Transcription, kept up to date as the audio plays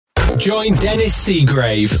Join Dennis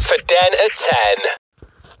Seagrave for Den at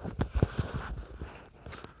 10.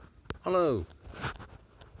 Hello.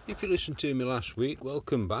 If you listened to me last week,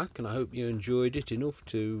 welcome back, and I hope you enjoyed it enough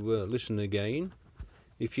to listen again.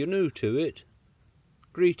 If you're new to it,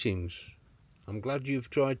 greetings. I'm glad you've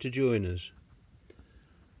tried to join us.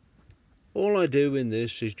 All I do in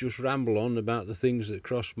this is just ramble on about the things that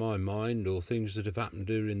cross my mind or things that have happened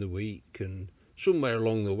during the week, and somewhere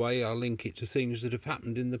along the way I'll link it to things that have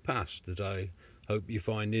happened in the past that I hope you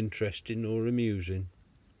find interesting or amusing.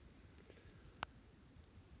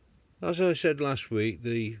 As I said last week,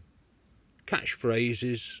 the catchphrase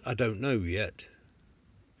is "I don't know yet"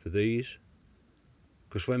 for these,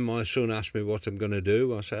 because when my son asks me what I'm going to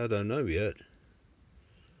do, I say I don't know yet.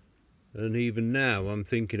 And even now I'm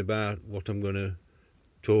thinking about what I'm going to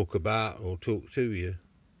talk about or talk to you.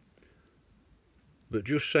 But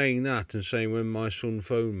just saying that and saying when my son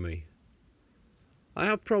phoned me, I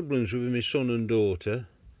have problems with my son and daughter.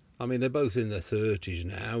 I mean, they're both in their 30s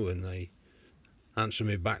now, and they answer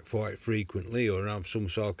me back quite frequently or have some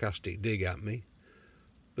sarcastic dig at me.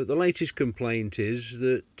 But the latest complaint is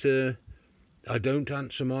that I don't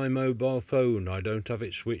answer my mobile phone. I don't have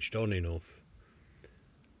it switched on enough.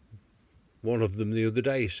 One of them the other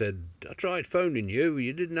day said, "I tried phoning you,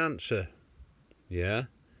 you didn't answer." "Yeah.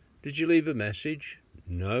 Did you leave a message?"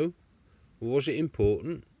 "No." "Well, was it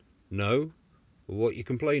important?" "No." "Well, what are you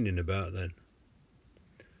complaining about then?"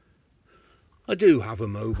 I do have a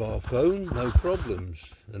mobile phone, no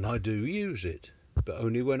problems, and I do use it, but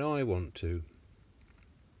only when I want to.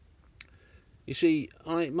 You see,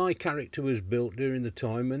 my character was built during the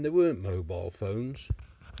time when there weren't mobile phones.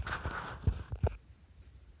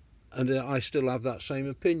 And I still have that same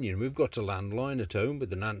opinion. We've got a landline at home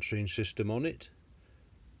with an answering system on it.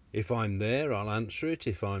 If I'm there, I'll answer it.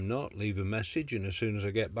 If I'm not, leave a message, and as soon as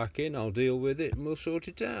I get back in, I'll deal with it and we'll sort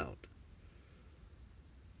it out.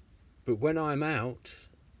 But when I'm out,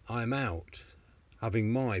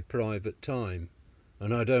 having my private time,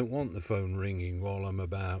 and I don't want the phone ringing while I'm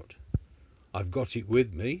about. I've got it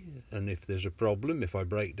with me, and if there's a problem, if I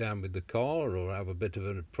break down with the car or have a bit of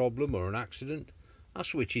a problem or an accident, I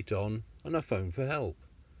switch it on and I phone for help.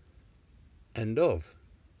 End of.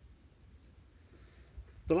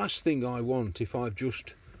 The last thing I want, if I've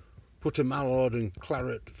just put a mallard and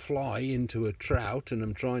claret fly into a trout and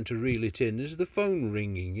I'm trying to reel it in, is the phone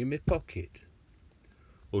ringing in my pocket.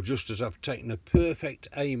 Or just as I've taken a perfect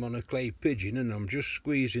aim on a clay pigeon and I'm just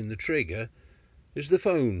squeezing the trigger, is the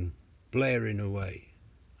phone blaring away.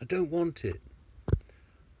 I don't want it.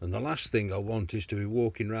 And the last thing I want is to be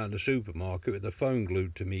walking around a supermarket with the phone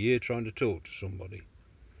glued to my ear trying to talk to somebody.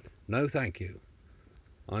 No, thank you.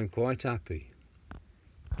 I'm quite happy.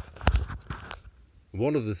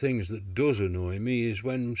 One of the things that does annoy me is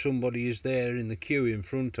when somebody is there in the queue in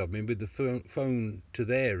front of me with the phone to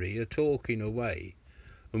their ear talking away,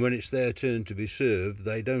 and when it's their turn to be served,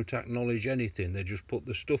 they don't acknowledge anything. They just put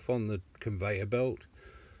the stuff on the conveyor belt.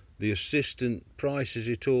 The assistant prices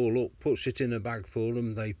it all up, puts it in a bag for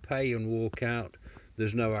them, they pay and walk out.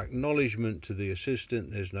 There's no acknowledgement to the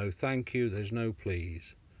assistant, there's no thank you, there's no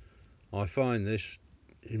please. I find this,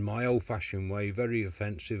 in my old-fashioned way, very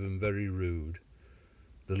offensive and very rude.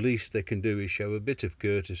 The least they can do is show a bit of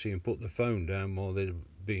courtesy and put the phone down while they're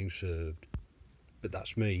being served. But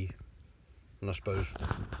that's me, and I suppose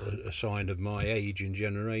a sign of my age and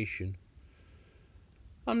generation.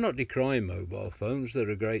 I'm not decrying mobile phones. They're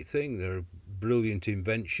a great thing. They're a brilliant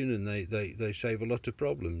invention, and they save a lot of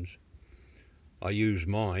problems. I use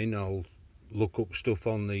mine. I'll look up stuff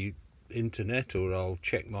on the internet, or I'll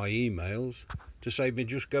check my emails to save me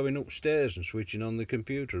just going upstairs and switching on the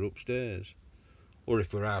computer upstairs. Or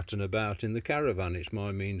if we're out and about in the caravan, it's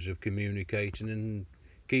my means of communicating and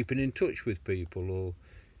keeping in touch with people, or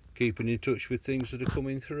keeping in touch with things that are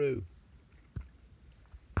coming through.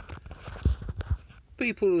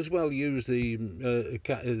 People as well use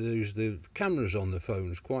the cameras on the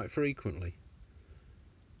phones quite frequently.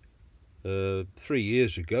 3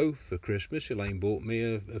 years ago for Christmas, Elaine bought me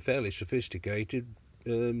a fairly sophisticated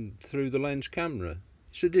through the lens camera.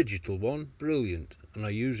 It's a digital one, brilliant, and I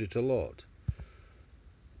use it a lot.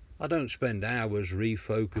 I don't spend hours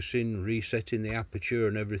refocusing, resetting the aperture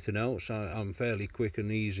and everything else. I'm fairly quick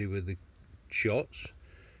and easy with the shots.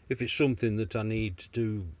 If it's something that I need to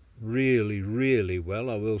do really, really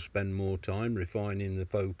well, I will spend more time refining the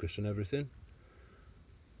focus and everything.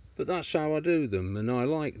 But that's how I do them, and I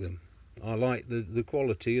like them. I like the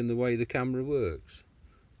quality and the way the camera works.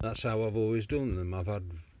 That's how I've always done them. I've had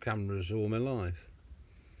cameras all my life.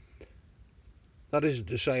 That isn't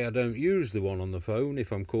to say I don't use the one on the phone.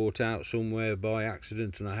 If I'm caught out somewhere by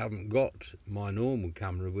accident and I haven't got my normal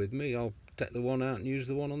camera with me, I'll take the one out and use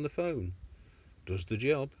the one on the phone. Does the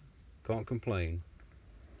job. Can't complain.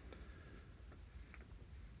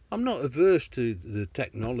 I'm not averse to the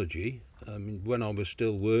technology. I mean, when I was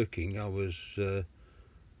still working, I was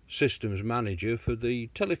systems manager for the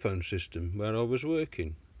telephone system where I was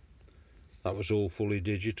working. That was all fully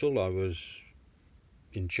digital. I was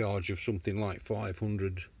in charge of something like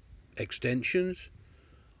 500 extensions.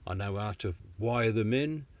 I know how to wire them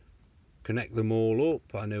in, connect them all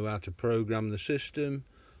up. I knew how to program the system.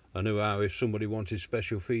 I knew how, if somebody wanted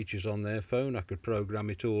special features on their phone, I could program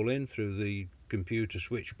it all in through the computer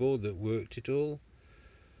switchboard that worked it all.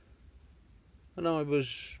 And I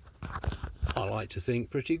like to think,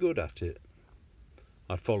 pretty good at it.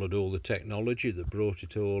 I'd followed all the technology that brought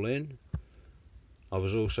it all in. I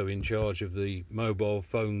was also in charge of the mobile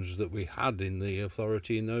phones that we had in the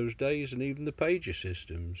authority in those days, and even the pager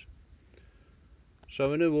systems.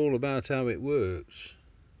 So I knew all about how it works,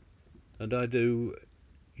 and I do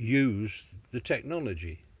use the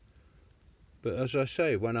technology. But as I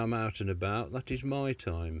say, when I'm out and about, that is my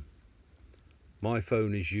time. My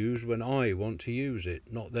phone is used when I want to use it,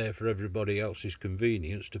 not there for everybody else's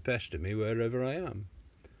convenience to pester me wherever I am.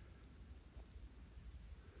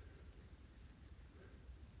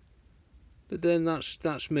 But then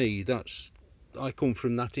that's me. I come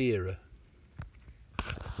from that era.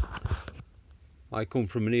 I come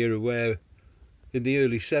from an era where, in the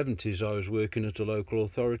early 70s, I was working at a local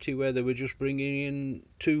authority where they were just bringing in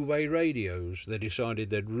two-way radios. They decided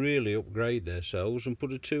they'd really upgrade themselves and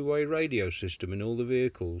put a two-way radio system in all the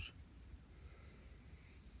vehicles.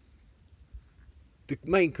 The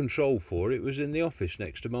main control for it was in the office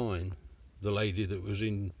next to mine. The lady that was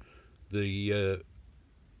in the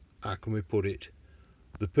how can we put it,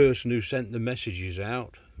 the person who sent the messages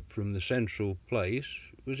out from the central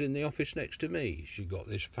place was in the office next to me. She got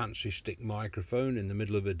this fancy stick microphone in the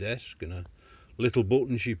middle of her desk and a little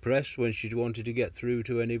button she pressed when she wanted to get through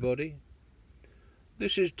to anybody.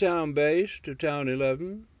 "This is town base to town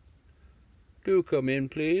 11. Do come in,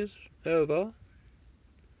 please. Over."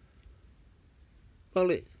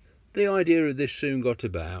 Well, the idea of this soon got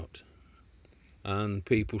about, and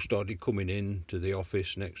people started coming in to the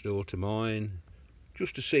office next door to mine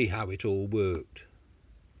just to see how it all worked.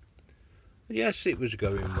 And yes, it was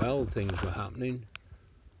going well, things were happening,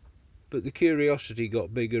 but the curiosity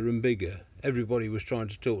got bigger and bigger. Everybody was trying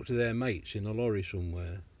to talk to their mates in a lorry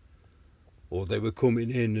somewhere, or they were coming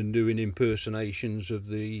in and doing impersonations of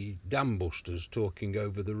the Dam Busters talking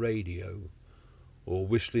over the radio, or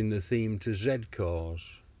whistling the theme to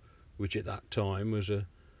Z-Cars, which at that time was a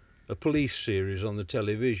police series on the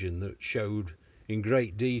television that showed in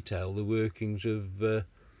great detail the workings of the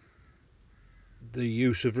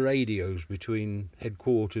use of radios between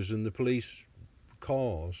headquarters and the police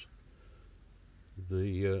cars.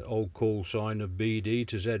 The old call sign of BD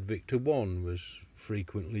to Z Victor 1 was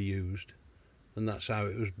frequently used, and that's how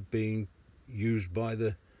it was being used by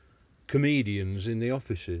the comedians in the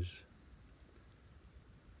offices.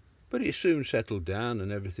 But it soon settled down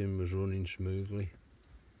and everything was running smoothly.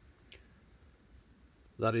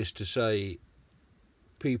 That is to say,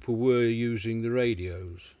 people were using the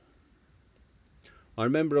radios. I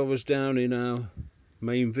remember I was down in our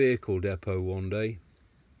main vehicle depot one day,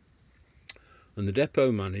 and the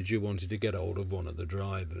depot manager wanted to get hold of one of the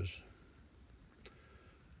drivers.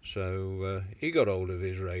 So he got hold of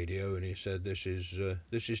his radio and he said, this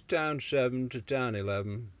is town 7 to town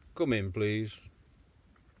 11. Come in, please."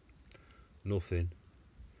 Nothing.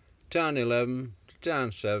 "Town 11 to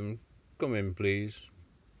town 7. Come in, please."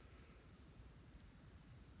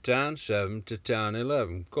 "Town 7 to town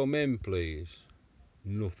 11. Come in, please."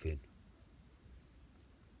 Nothing.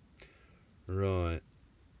 Right.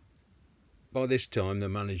 By this time the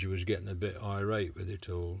manager was getting a bit irate with it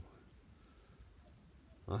all.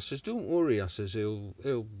 I says, "Don't worry," I says,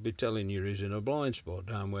 he'll be telling you he's in a blind spot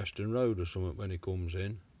down Western Road or something when he comes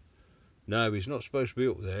in. "No, he's not supposed to be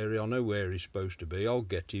up there. I know where he's supposed to be. I'll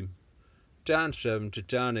get him. Town 7 to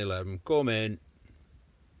town 11. Come in."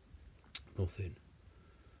 Nothing.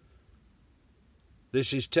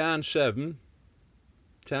 "This is town 7.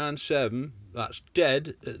 Town 7. That's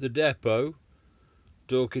dead at the depot.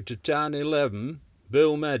 Talking to town 11.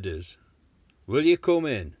 Bill Medders. Will you come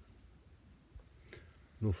in?"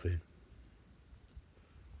 Nothing.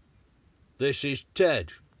 "This is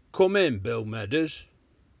Ted. Come in, Bill Medders.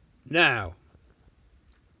 Now."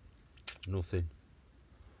 Nothing.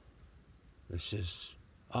 He says,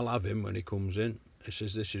 "I'll have him when he comes in." He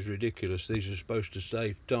says, "This is ridiculous. These are supposed to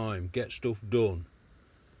save time, get stuff done."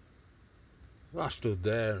 I stood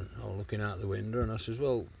there and I was looking out the window and I says,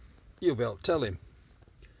 well, you'll be able to tell him.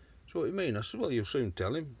 So what do you mean? I said, well, you'll soon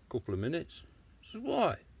tell him, a couple of minutes. He says,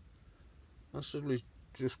 why? I said, well, he's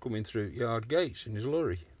just coming through yard gates in his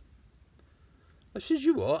lorry. I says,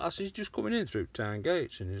 you what? I says, he's just coming in through town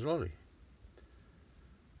gates in his lorry.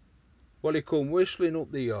 Well, he come whistling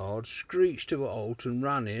up the yard, screeched to a halt and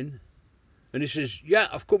ran in. And he says, yeah,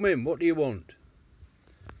 I've come in, what do you want?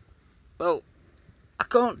 Well, I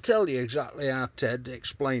can't tell you exactly how Ted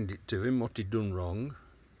explained it to him, what he'd done wrong.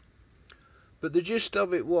 But the gist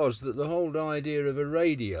of it was that the whole idea of a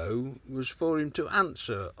radio was for him to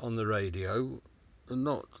answer on the radio and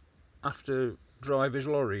not have to drive his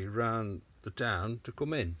lorry round the town to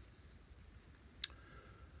come in.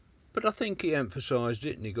 But I think he emphasised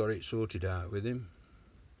it and he got it sorted out with him.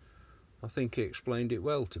 I think he explained it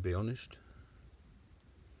well, to be honest.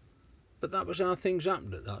 But that was how things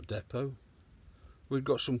happened at that depot. We'd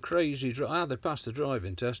got some crazy... How they passed the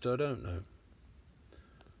driving test, I don't know.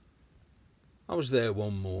 I was there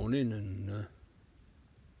one morning and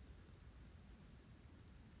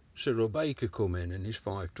Cyril Baker come in his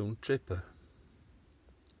 5-ton tripper.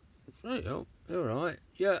 Hey, oh, you all right?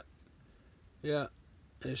 Yeah.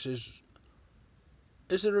 He says,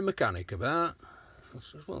 is there a mechanic about? I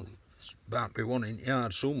says, well, there's about to be one in the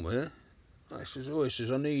yard somewhere. He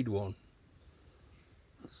says, I need one.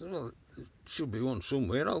 I said, well, there should be one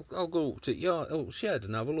somewhere. I'll go up to the shed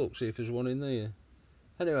and have a look, see if there's one in there.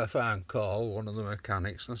 Anyway, I found Carl, one of the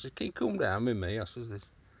mechanics, and I said, can you come down with me? I says,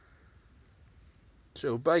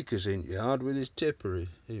 so Baker's in the yard with his tipper.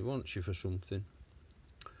 He wants you for something.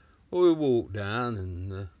 Well, we walked down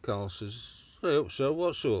and Carl says, hey, so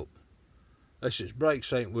what's up? I says,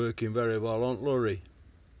 brakes ain't working very well on lorry.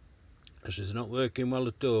 I says, not working well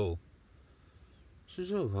at all. I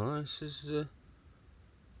says, oh, right. I says,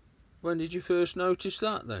 when did you first notice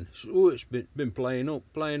that then? He says, oh, it's been playing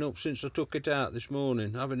up since I took it out this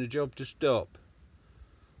morning, having a job to stop.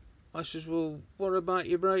 I says, well, what about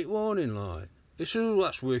your brake warning light? He says, oh,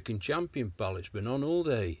 that's working champion, pal, it's been on all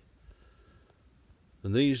day.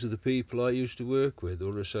 And these are the people I used to work with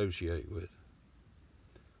or associate with.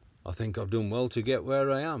 I think I've done well to get where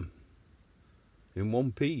I am, in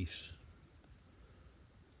one piece.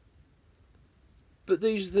 But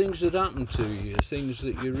these are things that happen to you, things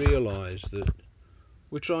that you realise that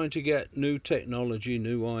we're trying to get new technology,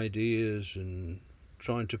 new ideas and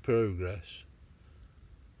trying to progress.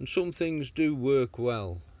 And some things do work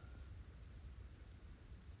well.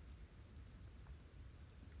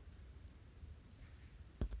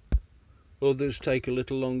 Others take a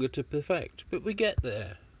little longer to perfect, but we get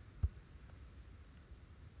there.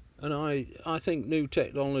 And I think new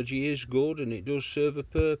technology is good and it does serve a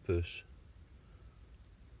purpose.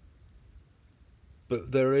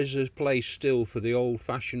 But there is a place still for the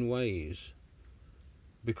old-fashioned ways.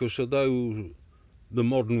 Because although the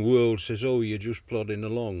modern world says, oh, you're just plodding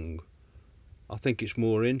along, I think it's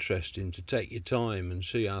more interesting to take your time and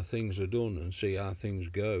see how things are done and see how things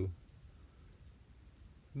go.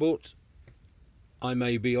 But I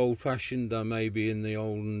may be old-fashioned, I may be in the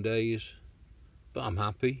olden days, but I'm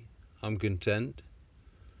happy, I'm content.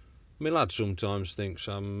 My lad sometimes thinks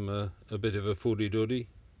I'm a bit of a fuddy-duddy.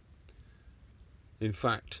 In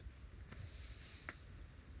fact,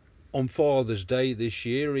 on Father's Day this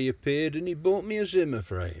year he appeared and he bought me a Zimmer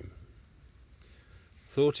frame.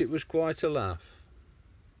 Thought it was quite a laugh.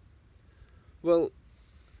 Well,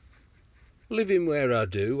 living where I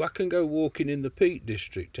do, I can go walking in the Peak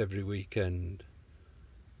District every weekend.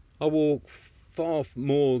 I walk far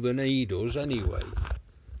more than he does anyway.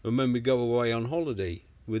 And when we go away on holiday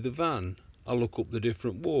with the van, I look up the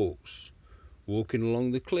different walks. Walking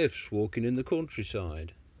along the cliffs, walking in the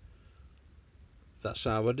countryside. That's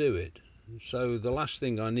how I do it. So the last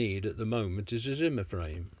thing I need at the moment is a Zimmer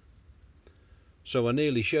frame. So I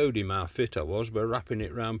nearly showed him how fit I was by wrapping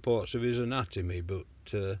it round parts of his anatomy, but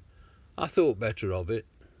I thought better of it.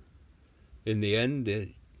 In the end,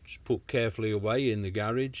 it's put carefully away in the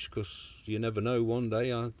garage, because you never know, one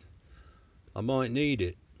day I might need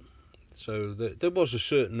it. So there was a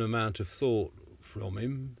certain amount of thought from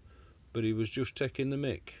him, but he was just taking the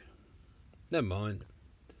mick. Never mind.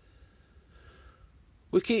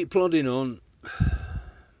 We keep plodding on.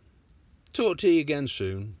 Talk to you again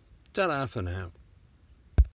soon. Ta-ra for now.